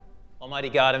Almighty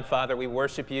God and Father, we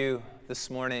worship you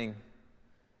this morning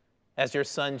as your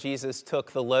Son Jesus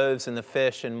took the loaves and the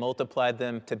fish and multiplied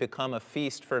them to become a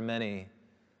feast for many.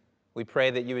 We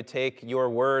pray that you would take your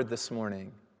word this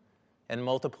morning and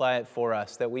multiply it for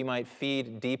us, that we might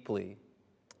feed deeply,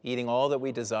 eating all that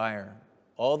we desire,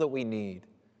 all that we need,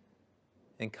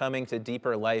 and coming to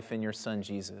deeper life in your Son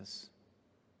Jesus.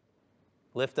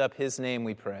 Lift up his name,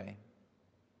 we pray,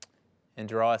 and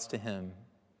draw us to him.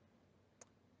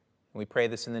 And we pray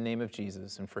this in the name of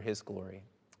Jesus and for his glory.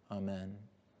 Amen.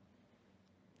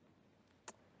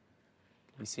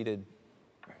 Be seated.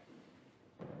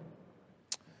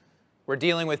 We're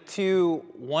dealing with two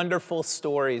wonderful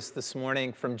stories this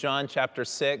morning from John chapter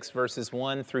 6, verses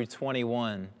 1 through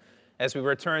 21, as we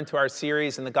return to our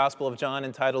series in the Gospel of John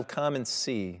entitled Come and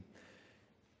See.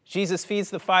 Jesus feeds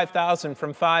the 5,000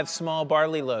 from 5 small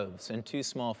barley loaves and 2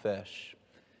 small fish.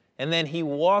 And then he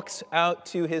walks out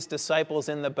to his disciples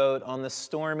in the boat on the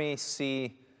stormy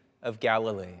Sea of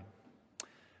Galilee.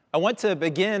 I want to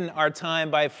begin our time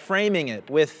by framing it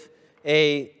with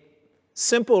a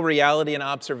simple reality and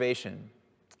observation,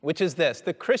 which is this: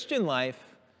 the Christian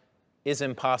life is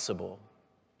impossible.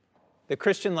 The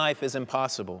Christian life is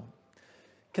impossible.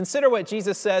 Consider what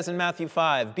Jesus says in Matthew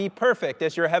 5, "Be perfect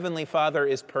as your heavenly Father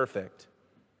is perfect."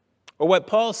 Or what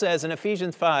Paul says in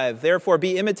Ephesians 5, "Therefore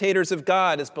be imitators of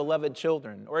God as beloved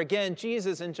children." Or again,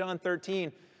 Jesus in John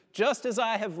 13, "Just as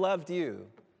I have loved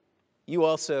you, you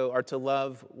also are to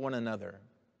love one another."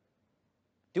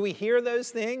 Do we hear those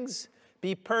things?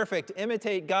 Be perfect,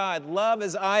 imitate God, love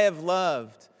as I have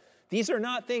loved. These are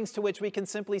not things to which we can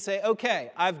simply say,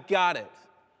 "Okay, I've got it.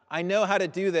 I know how to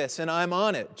do this and I'm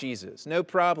on it, Jesus. No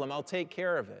problem, I'll take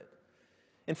care of it."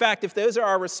 In fact, if those are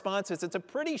our responses, it's a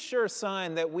pretty sure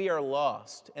sign that we are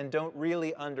lost and don't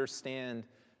really understand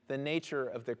the nature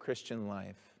of the Christian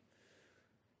life.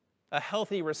 A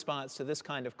healthy response to this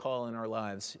kind of call in our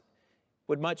lives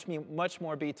would much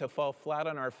more be to fall flat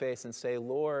on our face and say,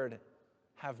 "Lord,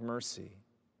 have mercy.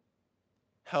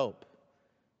 Help.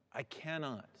 I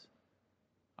cannot.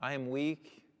 I am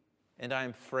weak and I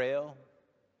am frail.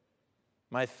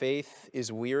 My faith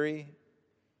is weary."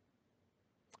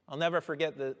 I'll never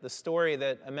forget the story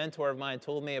that a mentor of mine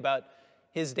told me about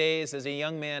his days as a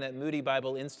young man at Moody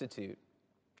Bible Institute.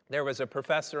 There was a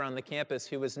professor on the campus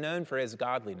who was known for his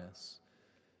godliness.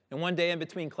 And one day in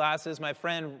between classes, my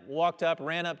friend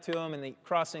ran up to him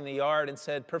crossing the yard and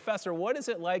said, "Professor, what is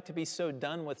it like to be so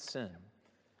done with sin?"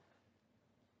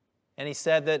 And he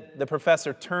said that the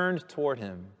professor turned toward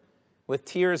him with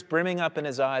tears brimming up in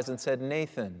his eyes and said,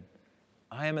 "Nathan,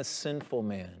 I am a sinful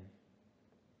man."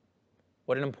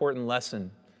 What an important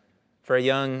lesson for a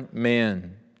young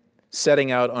man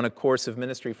setting out on a course of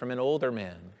ministry from an older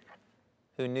man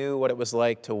who knew what it was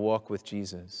like to walk with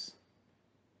Jesus.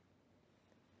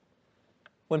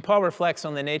 When Paul reflects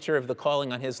on the nature of the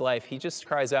calling on his life, he just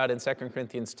cries out in 2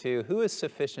 Corinthians 2, "Who is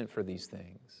sufficient for these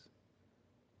things?"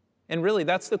 And really,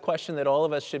 that's the question that all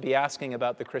of us should be asking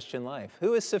about the Christian life.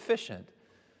 Who is sufficient?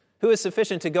 Who is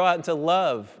sufficient to go out and to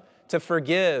love, to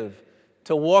forgive,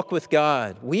 to walk with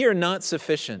God? We are not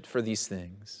sufficient for these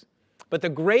things. But the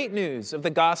great news of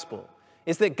the gospel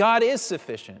is that God is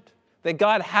sufficient, that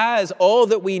God has all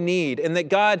that we need, and that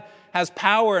God has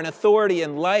power and authority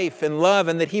and life and love,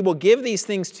 and that he will give these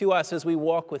things to us as we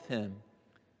walk with him.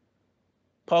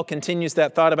 Paul continues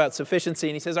that thought about sufficiency,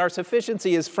 and he says, our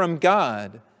sufficiency is from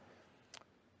God.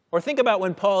 Or think about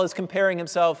when Paul is comparing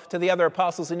himself to the other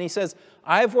apostles, and he says,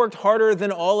 "I've worked harder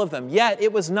than all of them, yet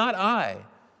it was not I,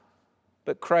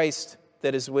 but Christ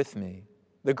that is with me,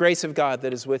 the grace of God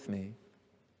that is with me."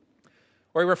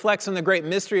 Or he reflects on the great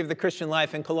mystery of the Christian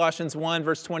life in Colossians 1,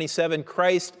 verse 27,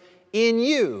 "Christ in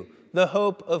you, the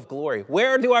hope of glory."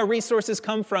 Where do our resources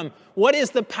come from? What is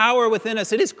the power within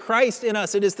us? It is Christ in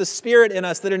us. It is the Spirit in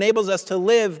us that enables us to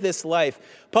live this life.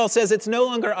 Paul says it's no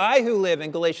longer I who live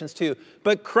in Galatians 2,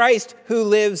 but Christ who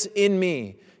lives in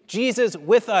me. Jesus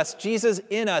with us, Jesus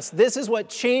in us. This is what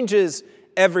changes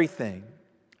everything.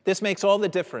 This makes all the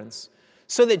difference.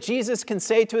 So that Jesus can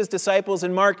say to his disciples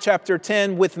in Mark chapter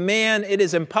 10, "With man it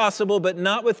is impossible, but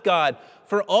not with God,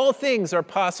 for all things are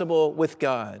possible with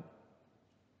God."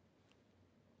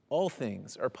 All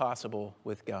things are possible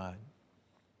with God.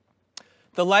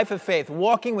 The life of faith,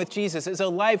 walking with Jesus, is a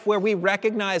life where we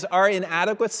recognize our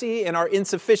inadequacy and our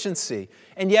insufficiency.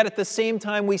 And yet at the same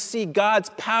time, we see God's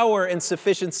power and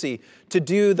sufficiency to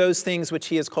do those things which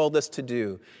he has called us to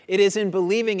do. It is in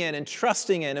believing in and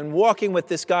trusting in and walking with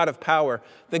this God of power,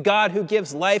 the God who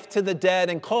gives life to the dead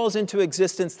and calls into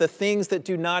existence the things that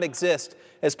do not exist,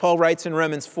 as Paul writes in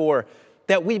Romans 4,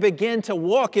 that we begin to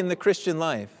walk in the Christian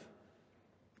life.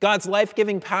 God's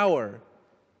life-giving power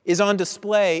is on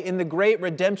display in the great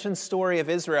redemption story of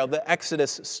Israel, the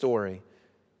Exodus story.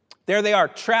 There they are,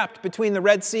 trapped between the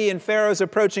Red Sea and Pharaoh's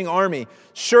approaching army.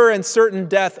 Sure and certain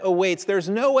death awaits. There's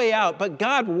no way out, but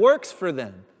God works for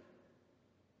them.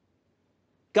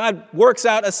 God works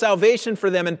out a salvation for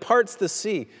them and parts the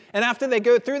sea. And after they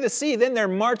go through the sea, then they're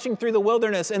marching through the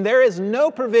wilderness, and there is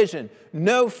no provision,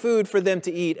 no food for them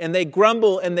to eat. And they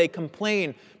grumble and they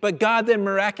complain. But God then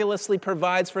miraculously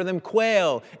provides for them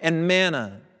quail and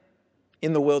manna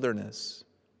in the wilderness.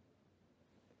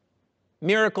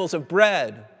 Miracles of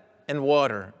bread and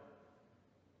water.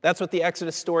 That's what the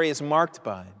Exodus story is marked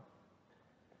by.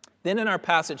 Then in our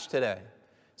passage today,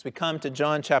 as we come to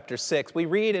John chapter 6, we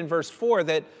read in verse 4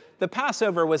 that the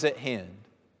Passover was at hand.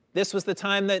 This was the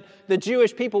time that the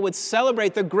Jewish people would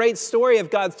celebrate the great story of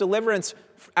God's deliverance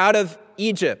out of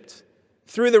Egypt,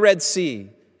 through the Red Sea,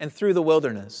 and through the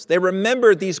wilderness. They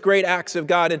remembered these great acts of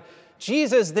God, and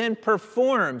Jesus then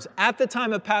performs, at the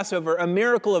time of Passover, a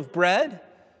miracle of bread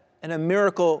and a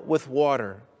miracle with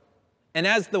water. And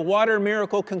as the water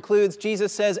miracle concludes,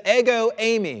 Jesus says, "Ego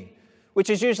eimi," which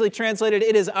is usually translated,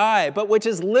 "it is I," but which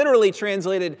is literally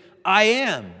translated, "I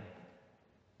am."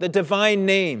 The divine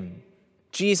name.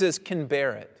 Jesus can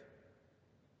bear it.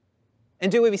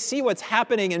 And do we see what's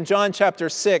happening in John chapter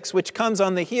 6, which comes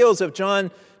on the heels of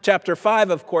John chapter 5,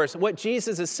 of course, what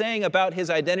Jesus is saying about his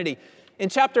identity. In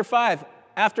chapter 5,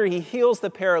 after he heals the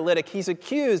paralytic, he's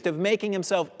accused of making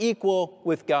himself equal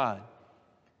with God.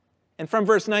 And from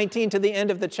verse 19 to the end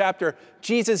of the chapter,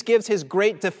 Jesus gives his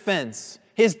great defense,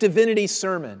 his divinity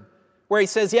sermon, where he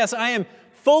says, yes, I am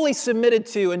fully submitted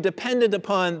to and dependent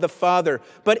upon the Father,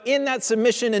 but in that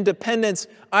submission and dependence,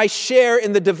 I share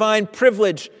in the divine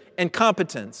privilege and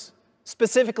competence,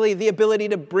 specifically the ability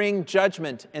to bring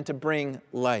judgment and to bring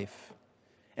life.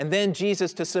 And then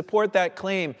Jesus, to support that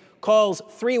claim, calls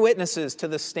three witnesses to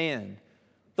the stand: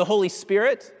 the Holy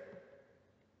Spirit,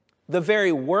 the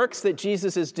very works that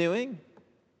Jesus is doing,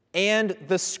 and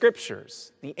the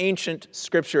Scriptures, the ancient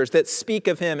Scriptures that speak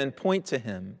of him and point to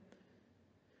him.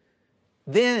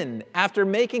 Then, after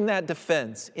making that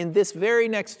defense, in this very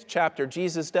next chapter,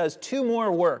 Jesus does two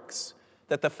more works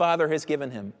that the Father has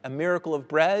given him: a miracle of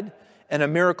bread and a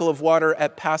miracle of water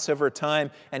at Passover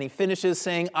time. And he finishes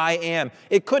saying, I am.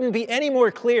 It couldn't be any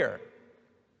more clear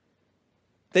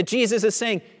that Jesus is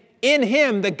saying, in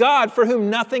him, the God for whom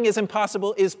nothing is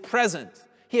impossible is present.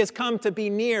 He has come to be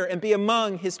near and be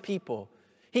among his people.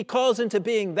 He calls into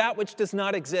being that which does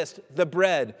not exist, the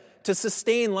bread, to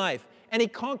sustain life. And he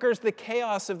conquers the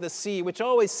chaos of the sea, which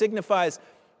always signifies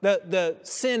the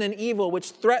sin and evil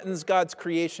which threatens God's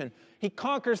creation. He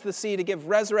conquers the sea to give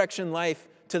resurrection life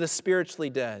to the spiritually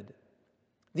dead.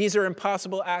 These are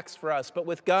impossible acts for us, but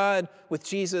with God, with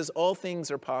Jesus, all things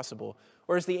are possible.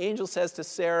 Or as the angel says to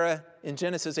Sarah in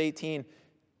Genesis 18,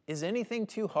 is anything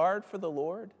too hard for the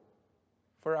Lord?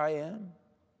 For I am.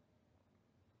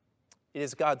 It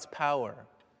is God's power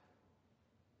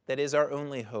that is our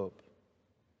only hope,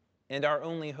 and our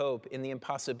only hope in the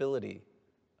impossibility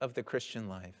of the Christian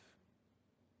life.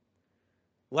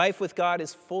 Life with God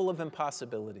is full of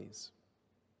impossibilities.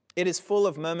 It is full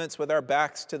of moments with our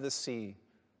backs to the sea,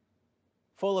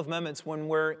 full of moments when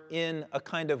we're in a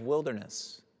kind of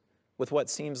wilderness with what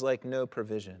seems like no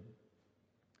provision.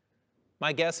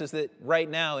 My guess is that right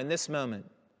now, in this moment,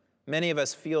 many of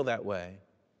us feel that way.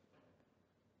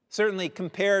 Certainly,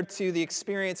 compared to the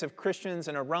experience of Christians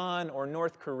in Iran or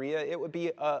North Korea, it would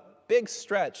be a big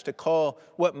stretch to call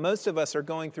what most of us are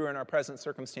going through in our present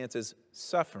circumstances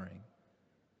suffering.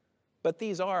 But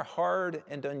these are hard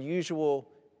and unusual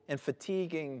and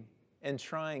fatiguing and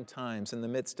trying times in the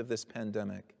midst of this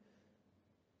pandemic.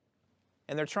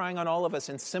 And they're trying on all of us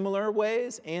in similar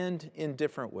ways and in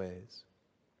different ways.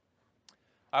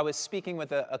 I was speaking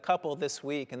with a couple this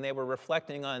week, and they were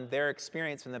reflecting on their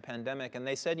experience in the pandemic, and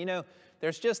they said,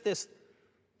 there's just this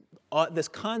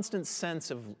constant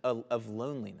sense of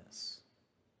loneliness.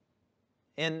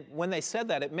 And when they said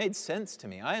that, it made sense to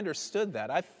me. I understood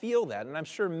that. I feel that, and I'm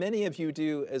sure many of you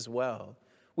do as well.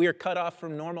 We are cut off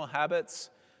from normal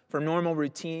habits, from normal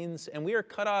routines, and we are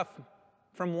cut off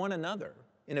from one another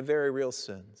in a very real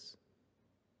sense.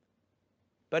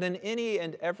 But in any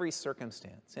and every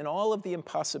circumstance, in all of the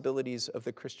impossibilities of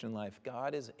the Christian life,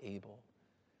 God is able.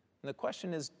 And the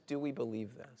question is, do we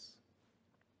believe this?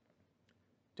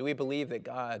 Do we believe that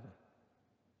God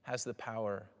has the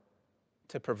power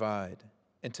to provide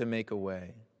and to make a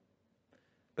way?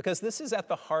 Because this is at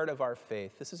the heart of our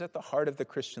faith. This is at the heart of the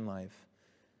Christian life.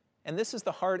 And this is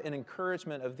the heart and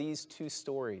encouragement of these two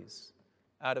stories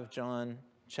out of John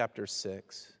chapter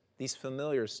 6, these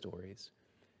familiar stories.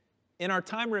 In our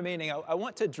time remaining, I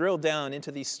want to drill down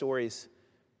into these stories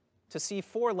to see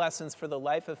 4 lessons for the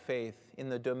life of faith in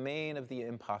the domain of the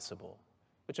impossible,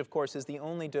 which of course is the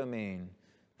only domain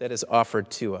that is offered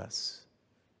to us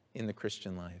in the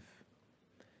Christian life.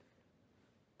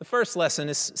 The first lesson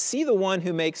is see the one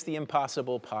who makes the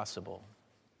impossible possible.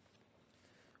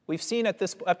 We've seen up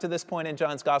to this point in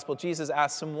John's gospel, Jesus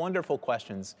asks some wonderful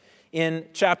questions. In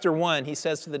chapter 1, he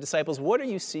says to the disciples, "What are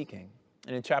you seeking?"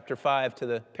 And in chapter 5, to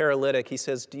the paralytic, he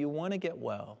says, "Do you want to get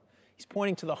well?" He's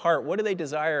pointing to the heart. What do they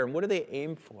desire and what do they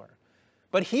aim for?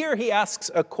 But here he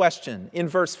asks a question in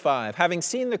verse 5. Having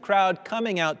seen the crowd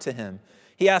coming out to him,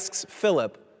 he asks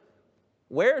Philip,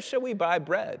 "Where shall we buy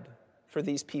bread for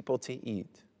these people to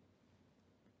eat?"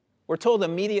 We're told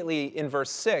immediately in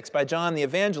verse 6 by John the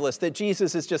evangelist that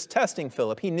Jesus is just testing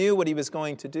Philip. He knew what he was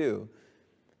going to do.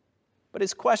 But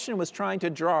his question was trying to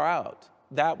draw out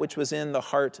that which was in the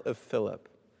heart of Philip.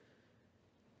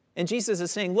 And Jesus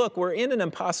is saying, look, we're in an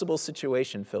impossible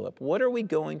situation, Philip. What are we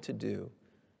going to do?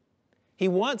 He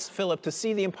wants Philip to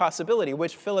see the impossibility,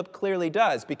 which Philip clearly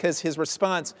does, because his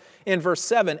response in verse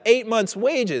 7, 8 months'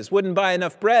 wages wouldn't buy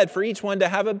enough bread for each one to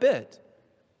have a bit.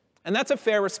 And that's a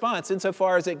fair response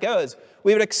insofar as it goes.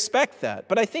 We would expect that.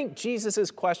 But I think Jesus'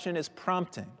 question is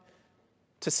prompting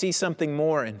to see something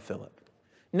more in Philip.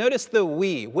 Notice the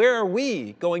we. Where are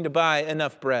we going to buy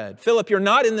enough bread? Philip, you're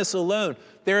not in this alone.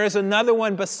 There is another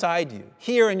one beside you,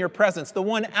 here in your presence, the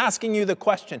one asking you the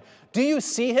question. Do you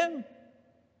see him?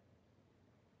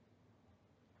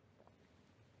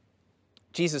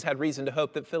 Jesus had reason to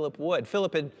hope that Philip would.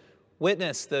 Philip had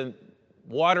witnessed the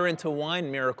water into wine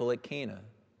miracle at Cana.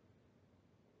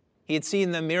 He had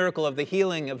seen the miracle of the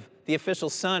healing of the official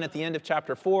son at the end of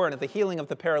chapter 4 and of the healing of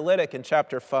the paralytic in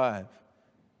chapter 5.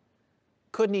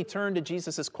 Couldn't he turn to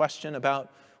Jesus' question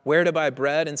about where to buy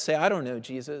bread and say, I don't know,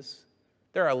 Jesus.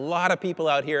 There are a lot of people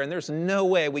out here, and there's no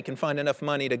way we can find enough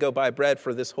money to go buy bread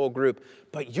for this whole group.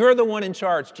 But you're the one in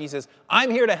charge, Jesus.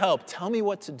 I'm here to help. Tell me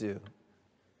what to do.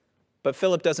 But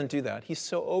Philip doesn't do that. He's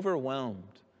so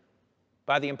overwhelmed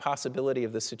by the impossibility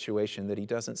of the situation that he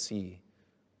doesn't see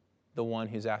the one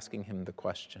who's asking him the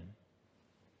question.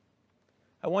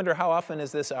 I wonder, how often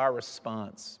is this our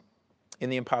response in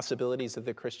the impossibilities of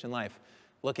the Christian life?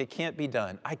 Look, it can't be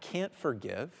done. I can't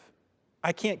forgive.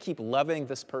 I can't keep loving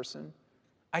this person.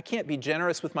 I can't be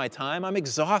generous with my time. I'm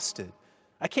exhausted.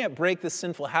 I can't break this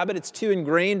sinful habit. It's too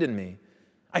ingrained in me.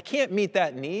 I can't meet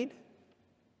that need.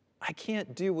 I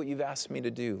can't do what you've asked me to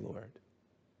do, Lord.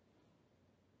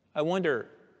 I wonder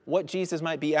what Jesus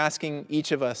might be asking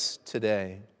each of us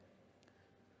today.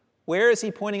 Where is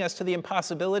he pointing us to the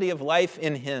impossibility of life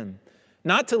in him?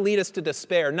 Not to lead us to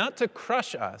despair, not to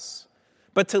crush us,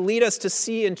 but to lead us to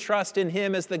see and trust in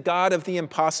him as the God of the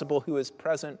impossible who is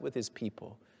present with his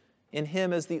people. In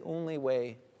him as the only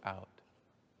way out.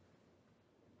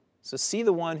 So see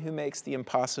the one who makes the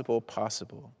impossible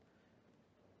possible.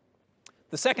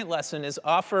 The second lesson is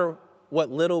offer what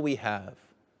little we have,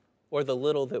 or the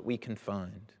little that we can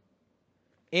find.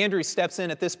 Andrew steps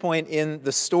in at this point in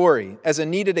the story as a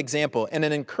needed example and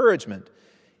an encouragement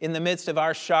in the midst of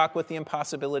our shock with the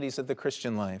impossibilities of the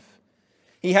Christian life.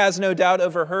 He has no doubt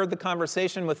overheard the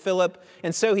conversation with Philip,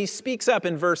 and so he speaks up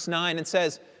in verse 9 and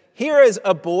says, "Here is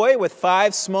a boy with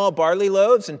 5 small barley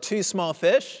loaves and 2 small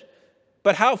fish,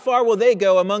 but how far will they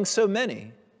go among so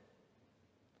many?"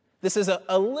 This is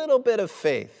a little bit of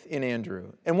faith in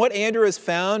Andrew. And what Andrew has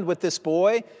found with this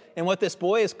boy, and what this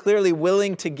boy is clearly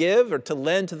willing to give or to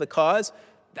lend to the cause,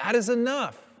 that is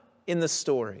enough in the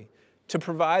story to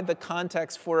provide the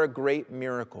context for a great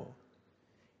miracle.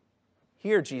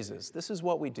 Here, Jesus, this is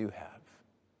what we do have.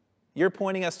 You're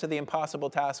pointing us to the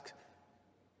impossible task.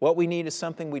 What we need is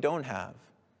something we don't have.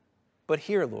 But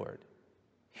here, Lord,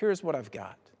 here's what I've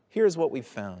got. Here's what we've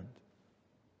found.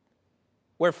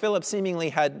 Where Philip seemingly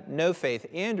had no faith,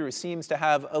 Andrew seems to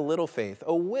have a little faith,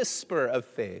 a whisper of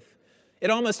faith.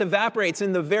 It almost evaporates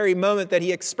in the very moment that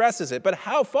he expresses it. But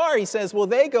how far, he says, will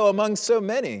they go among so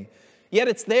many? Yet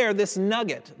it's there, this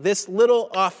nugget, this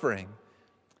little offering.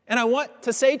 And I want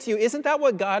to say to you, isn't that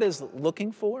what God is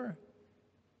looking for?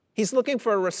 He's looking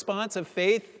for a response of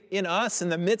faith in us in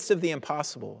the midst of the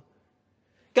impossible.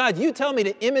 God, you tell me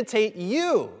to imitate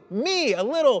you, me, a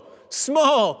little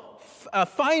small,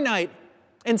 finite,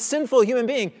 and sinful human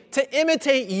being, to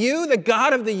imitate you, the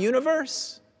God of the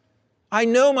universe? I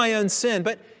know my own sin,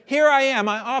 but here I am.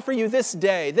 I offer you this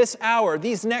day, this hour,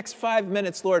 these next 5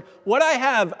 minutes, Lord. What I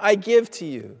have, I give to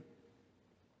you.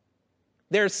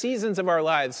 There are seasons of our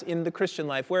lives in the Christian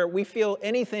life where we feel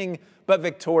anything but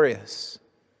victorious,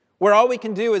 where all we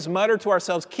can do is mutter to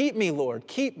ourselves, keep me, Lord,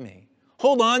 keep me.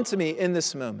 Hold on to me in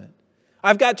this moment.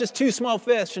 I've got just 2 small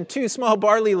fish and 5 small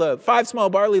barley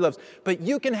loaves. But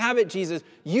you can have it, Jesus.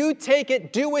 You take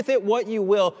it, do with it what you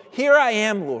will. Here I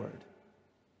am, Lord.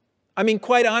 I mean,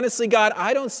 quite honestly, God,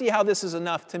 I don't see how this is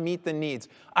enough to meet the needs.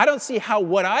 I don't see how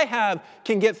what I have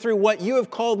can get through what you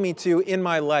have called me to in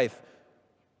my life.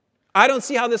 I don't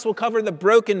see how this will cover the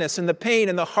brokenness and the pain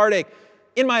and the heartache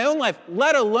in my own life,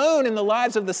 let alone in the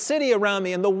lives of the city around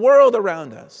me and the world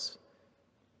around us.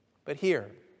 But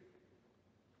here,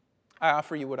 I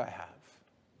offer you what I have.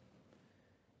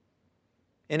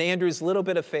 And Andrew's little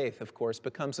bit of faith, of course,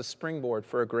 becomes a springboard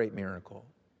for a great miracle.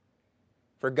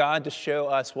 For God to show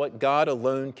us what God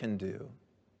alone can do.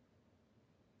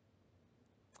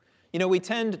 You know, we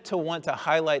tend to want to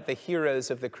highlight the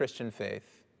heroes of the Christian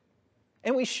faith.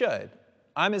 And we should.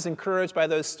 I'm as encouraged by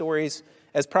those stories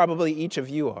as probably each of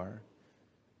you are.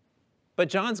 But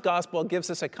John's gospel gives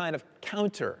us a kind of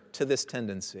counter to this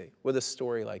tendency with a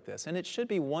story like this. And it should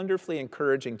be wonderfully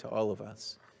encouraging to all of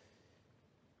us.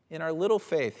 In our little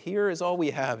faith, here is all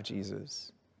we have,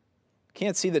 Jesus.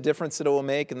 Can't see the difference that it will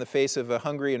make in the face of a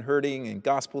hungry and hurting and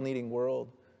gospel-needing world,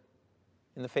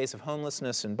 in the face of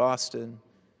homelessness in Boston,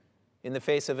 in the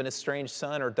face of an estranged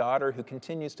son or daughter who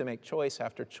continues to make choice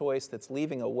after choice that's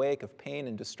leaving a wake of pain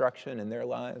and destruction in their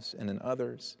lives and in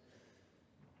others.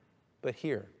 But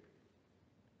here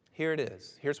it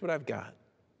is. Here's what I've got.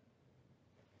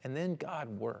 And then God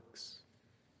works.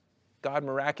 God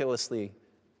miraculously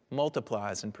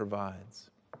multiplies and provides.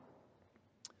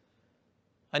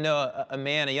 I know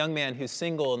a young man who's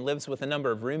single and lives with a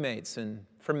number of roommates, and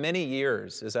for many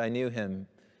years, as I knew him,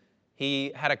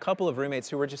 he had a couple of roommates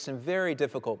who were just in very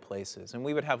difficult places, and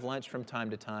we would have lunch from time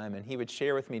to time, and he would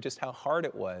share with me just how hard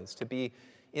it was to be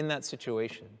in that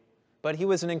situation. But he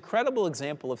was an incredible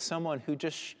example of someone who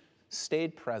just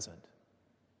stayed present.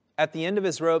 At the end of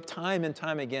his rope, time and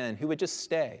time again, who would just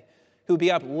stay, who would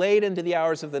be up late into the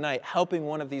hours of the night helping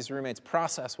one of these roommates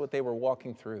process what they were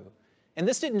walking through. And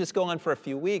this didn't just go on for a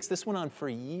few weeks, this went on for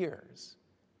years,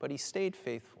 but he stayed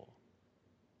faithful.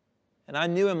 And I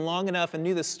knew him long enough and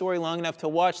knew the story long enough to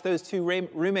watch those 2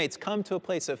 roommates come to a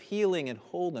place of healing and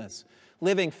wholeness,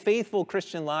 living faithful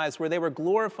Christian lives where they were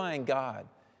glorifying God.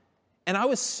 And I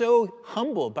was so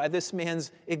humbled by this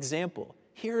man's example.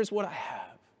 Here's what I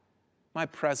have, my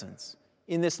presence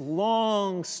in this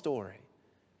long story.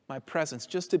 My presence,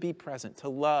 just to be present, to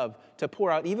love, to pour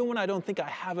out, even when I don't think I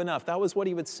have enough. That was what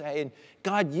he would say. And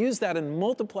God used that and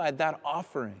multiplied that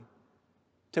offering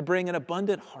to bring an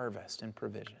abundant harvest and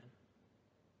provision.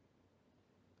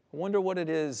 I wonder what it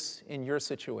is in your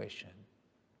situation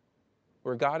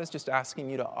where God is just asking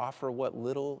you to offer what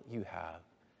little you have,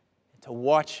 to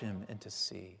watch him and to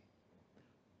see.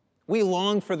 We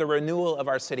long for the renewal of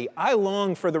our city. I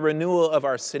long for the renewal of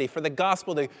our city, for the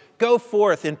gospel to go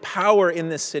forth in power in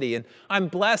this city. And I'm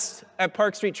blessed at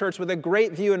Park Street Church with a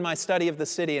great view in my study of the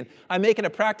city. And I make it a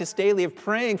practice daily of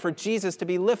praying for Jesus to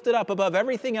be lifted up above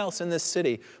everything else in this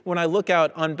city when I look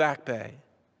out on Back Bay.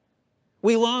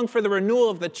 We long for the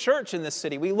renewal of the church in this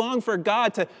city. We long for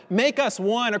God to make us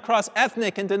one across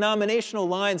ethnic and denominational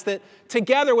lines, that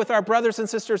together with our brothers and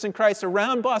sisters in Christ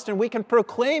around Boston, we can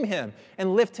proclaim him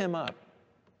and lift him up.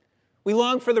 We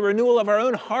long for the renewal of our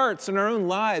own hearts and our own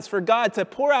lives, for God to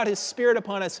pour out his Spirit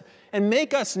upon us and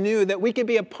make us new, that we can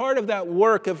be a part of that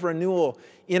work of renewal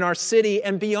in our city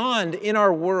and beyond in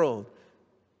our world.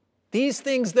 These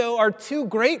things, though, are too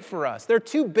great for us. They're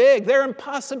too big. They're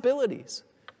impossibilities.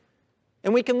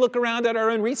 And we can look around at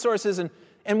our own resources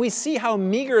and we see how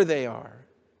meager they are.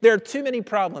 There are too many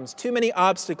problems, too many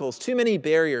obstacles, too many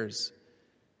barriers.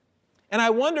 And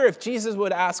I wonder if Jesus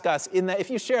would ask us,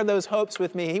 if you share those hopes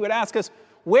with me, he would ask us,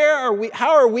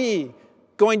 how are we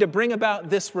going to bring about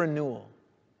this renewal?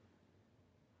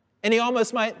 And he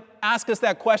almost might ask us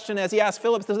that question as he asked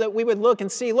Philip, so that we would look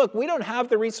and see, look, we don't have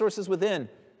the resources within.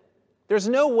 There's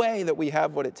no way that we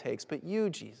have what it takes, but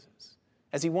you, Jesus,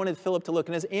 as he wanted Philip to look,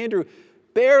 and as Andrew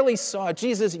barely saw,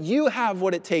 Jesus, you have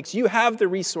what it takes. You have the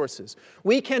resources.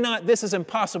 We cannot, this is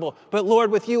impossible. But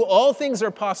Lord, with you, all things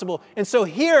are possible. And so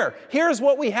here's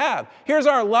what we have. Here's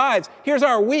our lives. Here's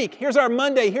our week. Here's our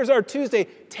Monday. Here's our Tuesday.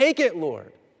 Take it,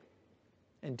 Lord,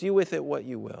 and do with it what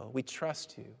you will. We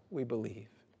trust you. We believe.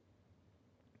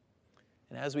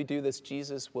 And as we do this,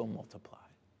 Jesus will multiply.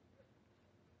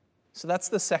 So that's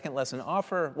the second lesson.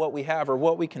 Offer what we have or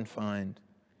what we can find.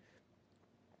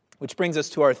 Which brings us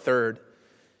to our third.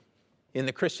 In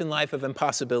the Christian life of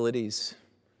impossibilities,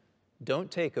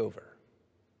 don't take over.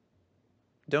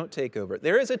 Don't take over.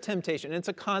 There is a temptation, and it's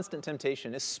a constant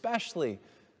temptation, especially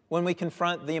when we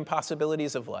confront the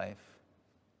impossibilities of life,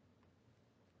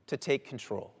 to take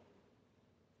control.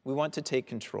 We want to take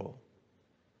control.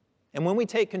 And when we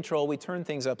take control, we turn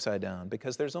things upside down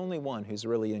because there's only one who's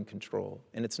really in control,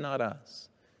 and it's not us.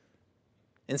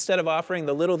 Instead of offering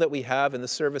the little that we have in the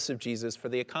service of Jesus for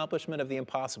the accomplishment of the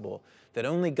impossible that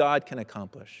only God can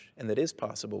accomplish and that is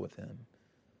possible with him,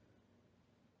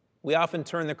 we often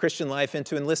turn the Christian life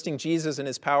into enlisting Jesus and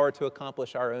his power to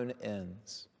accomplish our own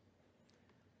ends.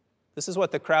 This is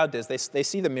what the crowd does. They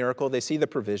see the miracle, they see the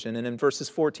provision, and in verses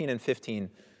 14 and 15,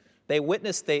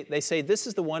 they say, this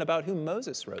is the one about whom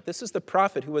Moses wrote. This is the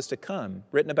prophet who was to come,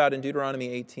 written about in Deuteronomy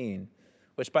 18,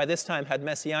 which by this time had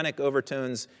messianic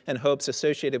overtones and hopes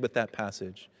associated with that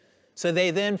passage. So they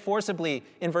then forcibly,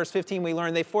 in verse 15 we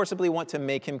learn, they forcibly want to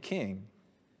make him king.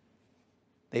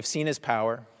 They've seen his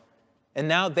power, and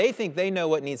now they think they know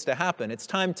what needs to happen. It's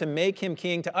time to make him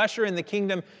king, to usher in the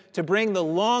kingdom, to bring the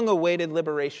long-awaited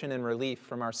liberation and relief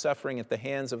from our suffering at the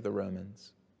hands of the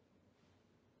Romans.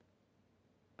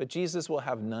 But Jesus will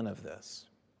have none of this.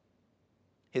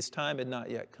 His time had not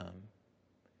yet come.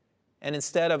 And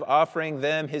instead of offering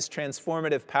them his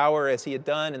transformative power as he had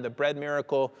done in the bread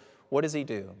miracle, what does he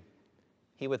do?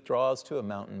 He withdraws to a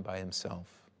mountain by himself.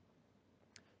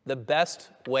 The best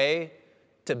way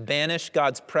to banish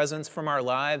God's presence from our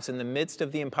lives in the midst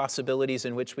of the impossibilities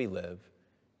in which we live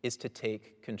is to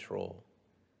take control,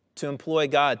 to employ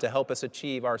God to help us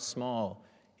achieve our small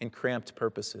and cramped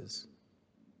purposes.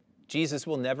 Jesus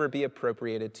will never be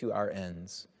appropriated to our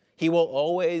ends. He will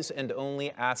always and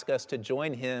only ask us to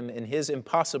join him in his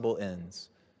impossible ends,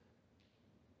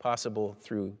 possible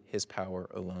through his power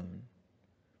alone.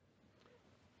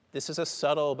 This is a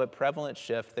subtle but prevalent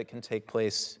shift that can take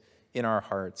place in our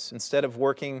hearts. Instead of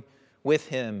working with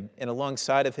him and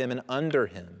alongside of him and under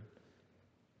him,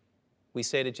 we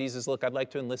say to Jesus, look, I'd like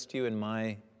to enlist you in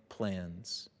my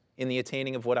plans, in the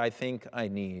attaining of what I think I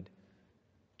need.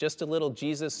 Just a little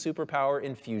Jesus superpower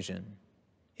infusion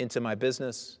into my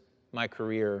business, my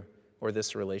career, or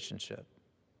this relationship.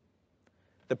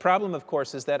 The problem, of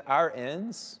course, is that our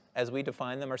ends, as we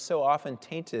define them, are so often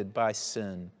tainted by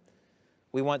sin.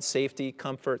 We want safety,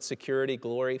 comfort, security,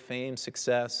 glory, fame,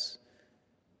 success.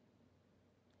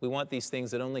 We want these things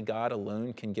that only God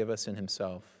alone can give us in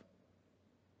himself.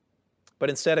 But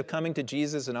instead of coming to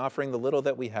Jesus and offering the little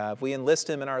that we have, we enlist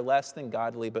him in our less than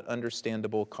godly but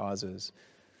understandable causes.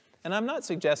 And I'm not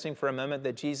suggesting for a moment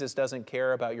that Jesus doesn't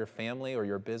care about your family or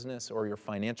your business or your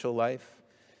financial life.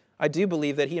 I do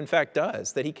believe that he in fact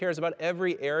does, that he cares about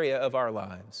every area of our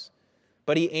lives.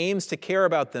 But he aims to care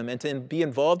about them and to be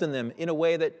involved in them in a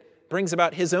way that brings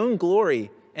about his own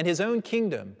glory and his own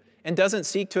kingdom and doesn't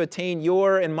seek to attain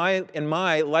your and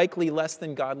my likely less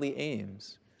than godly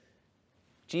aims.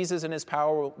 Jesus and his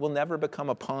power will never become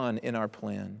a pawn in our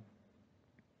plan.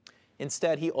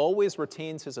 Instead, he always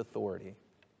retains his authority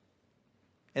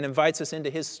and invites us into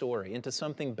his story, into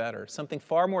something better, something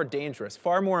far more dangerous,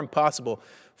 far more impossible,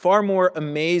 far more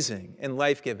amazing and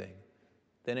life-giving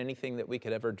than anything that we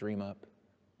could ever dream up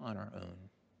on our own.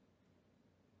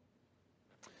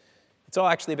 It's all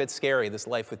actually a bit scary, this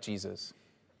life with Jesus,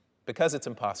 because it's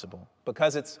impossible,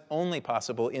 because it's only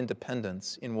possible in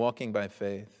dependence, in walking by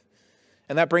faith.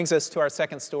 And that brings us to our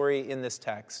second story in this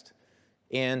text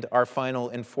and our final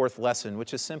and fourth lesson,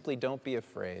 which is simply don't be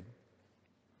afraid.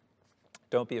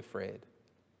 Don't be afraid.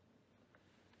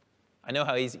 I know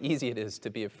how easy it is to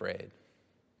be afraid.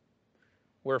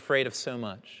 We're afraid of so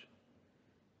much.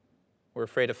 We're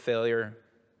afraid of failure.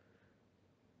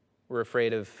 We're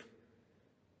afraid of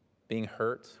being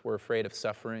hurt. We're afraid of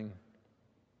suffering.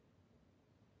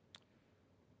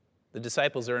 The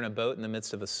disciples are in a boat in the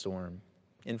midst of a storm.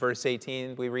 In verse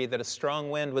 18, we read that a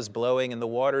strong wind was blowing and the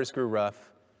waters grew rough.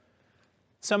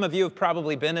 Some of you have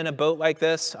probably been in a boat like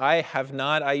this. I have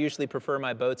not. I usually prefer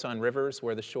my boats on rivers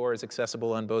where the shore is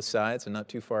accessible on both sides and not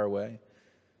too far away.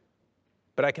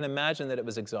 But I can imagine that it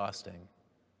was exhausting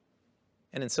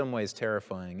and in some ways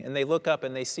terrifying. And they look up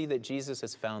and they see that Jesus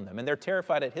has found them. And they're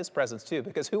terrified at his presence too,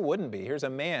 because who wouldn't be? Here's a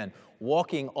man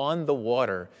walking on the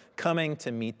water, coming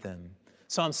to meet them.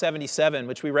 Psalm 77,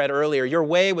 which we read earlier, your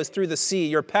way was through the sea,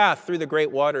 your path through the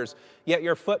great waters, yet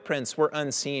your footprints were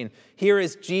unseen. Here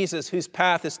is Jesus, whose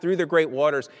path is through the great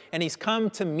waters, and he's come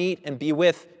to meet and be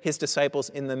with his disciples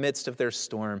in the midst of their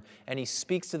storm. And he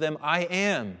speaks to them, I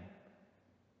am.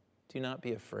 Do not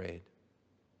be afraid.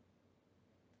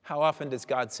 How often does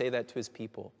God say that to his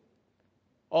people?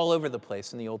 All over the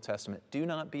place in the Old Testament. Do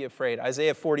not be afraid.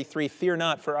 Isaiah 43, fear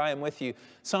not, for I am with you.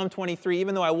 Psalm 23,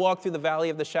 even though I walk through the valley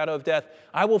of the shadow of death,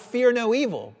 I will fear no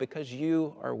evil because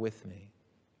you are with me.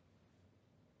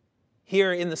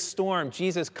 Here in the storm,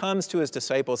 Jesus comes to his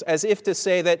disciples as if to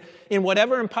say that in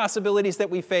whatever impossibilities that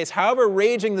we face, however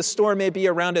raging the storm may be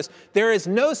around us, there is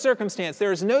no circumstance,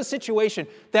 there is no situation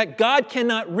that God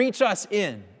cannot reach us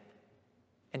in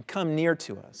and come near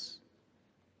to us.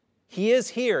 He is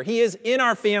here. He is in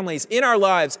our families, in our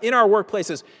lives, in our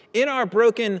workplaces, in our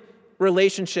broken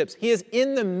relationships. He is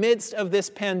in the midst of this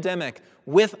pandemic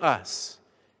with us.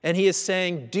 And he is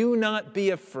saying, do not be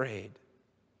afraid.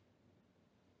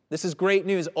 This is great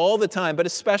news all the time, but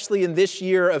especially in this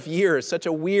year of years, such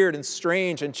a weird and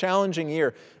strange and challenging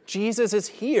year. Jesus is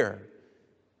here.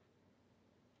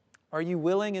 Are you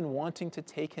willing and wanting to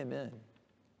take him in?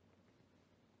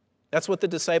 That's what the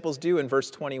disciples do in verse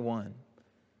 21.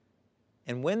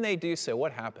 And when they do so,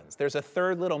 what happens? There's a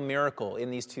third little miracle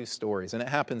in these two stories, and it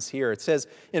happens here. It says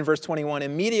in verse 21,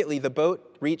 immediately the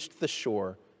boat reached the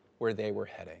shore where they were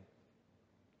heading.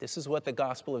 This is what the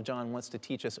Gospel of John wants to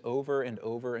teach us over and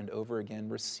over and over again.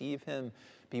 Receive him,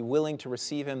 be willing to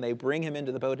receive him. They bring him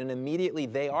into the boat, and immediately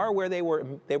they are where they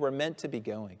were meant to be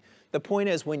going. The point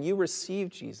is, when you receive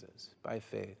Jesus by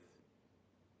faith,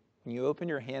 when you open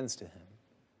your hands to him,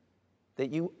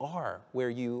 that you are where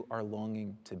you are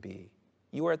longing to be.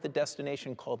 You are at the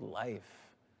destination called life,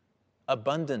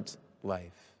 abundant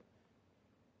life.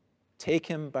 Take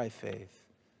him by faith,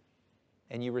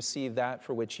 and you receive that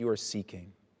for which you are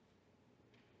seeking.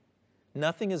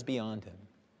 Nothing is beyond him.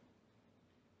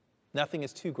 Nothing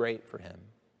is too great for him.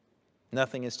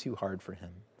 Nothing is too hard for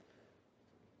him.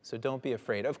 So don't be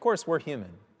afraid. Of course, we're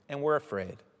human, and we're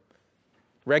afraid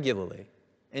regularly.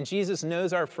 And Jesus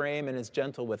knows our frame and is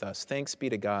gentle with us. Thanks be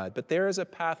to God. But there is a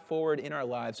path forward in our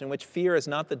lives in which fear is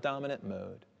not the dominant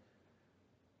mode,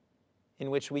 in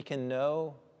which we can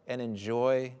know and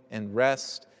enjoy and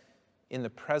rest in the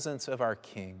presence of our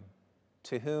King,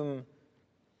 to whom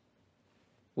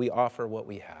we offer what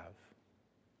we have.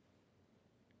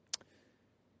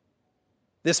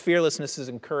 This fearlessness is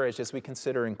encouraged as we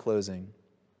consider in closing,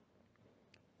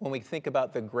 when we think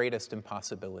about the greatest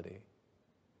impossibility.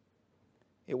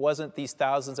 It wasn't these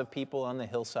thousands of people on the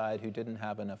hillside who didn't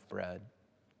have enough bread.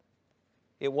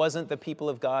 It wasn't the people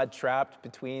of God trapped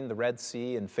between the Red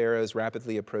Sea and Pharaoh's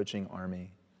rapidly approaching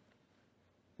army.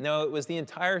 No, it was the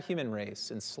entire human race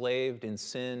enslaved in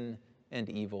sin and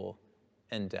evil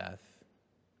and death,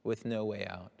 with no way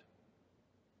out.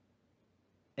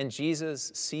 And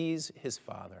Jesus sees his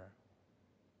Father,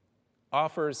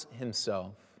 offers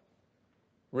himself,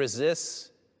 resists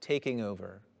taking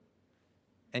over,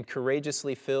 and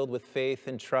courageously filled with faith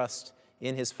and trust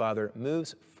in his Father,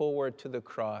 moves forward to the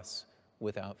cross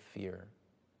without fear.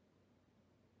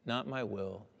 Not my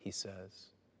will, he says,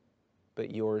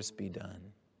 but yours be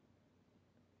done.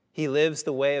 He lives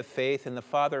the way of faith, and the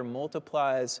Father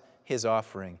multiplies his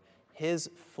offering, his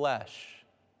flesh,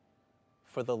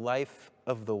 for the life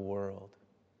of the world.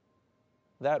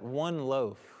 That one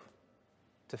loaf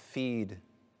to feed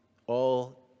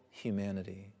all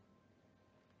humanity.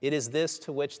 It is this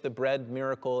to which the bread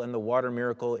miracle and the water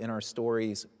miracle in our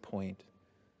stories point.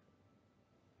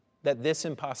 That this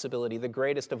impossibility, the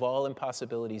greatest of all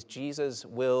impossibilities, Jesus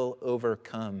will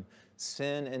overcome.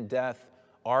 Sin and death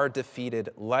are defeated.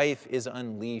 Life is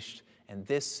unleashed. And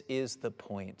this is the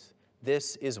point.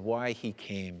 This is why he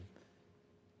came.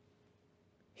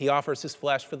 He offers his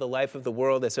flesh for the life of the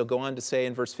world, as he'll go on to say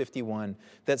in verse 51,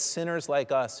 that sinners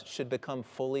like us should become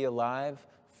fully alive,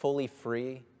 fully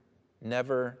free,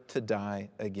 never to die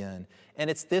again.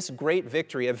 And it's this great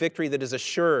victory, a victory that is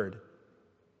assured,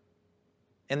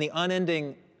 and the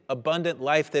unending, abundant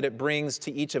life that it brings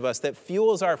to each of us that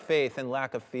fuels our faith and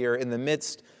lack of fear in the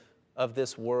midst of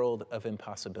this world of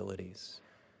impossibilities.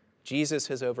 Jesus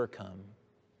has overcome,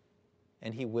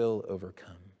 and he will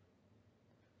overcome.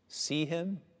 See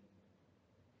him,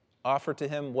 offer to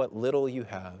him what little you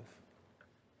have.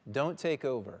 Don't take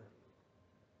over,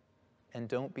 and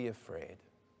don't be afraid.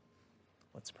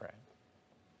 Let's pray.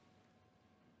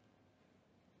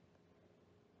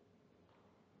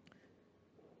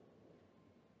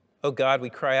 Oh God, we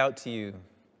cry out to you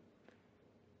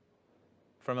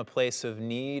from a place of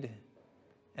need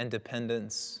and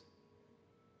dependence,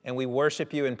 and we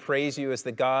worship you and praise you as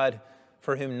the God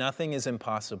for whom nothing is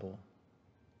impossible.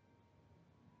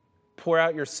 Pour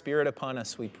out your Spirit upon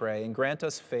us, we pray, and grant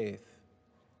us faith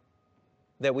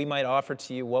that we might offer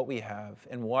to you what we have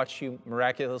and watch you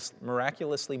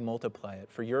miraculously multiply it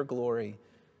for your glory,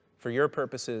 for your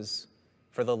purposes,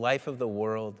 for the life of the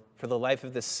world, for the life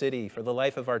of the city, for the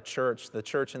life of our church, the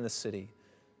church in the city.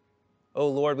 Oh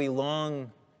Lord, we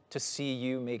long to see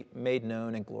you made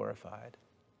known and glorified.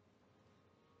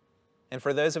 And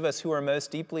for those of us who are most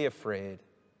deeply afraid,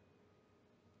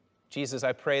 Jesus,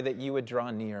 I pray that you would draw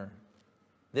near,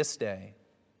 this day,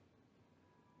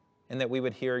 and that we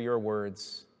would hear your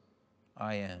words,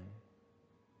 I am.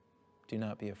 Do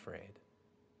not be afraid.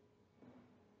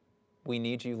 We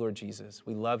need you, Lord Jesus.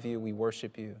 We love you, we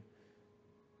worship you,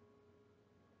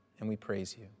 and we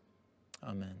praise you.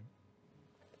 Amen.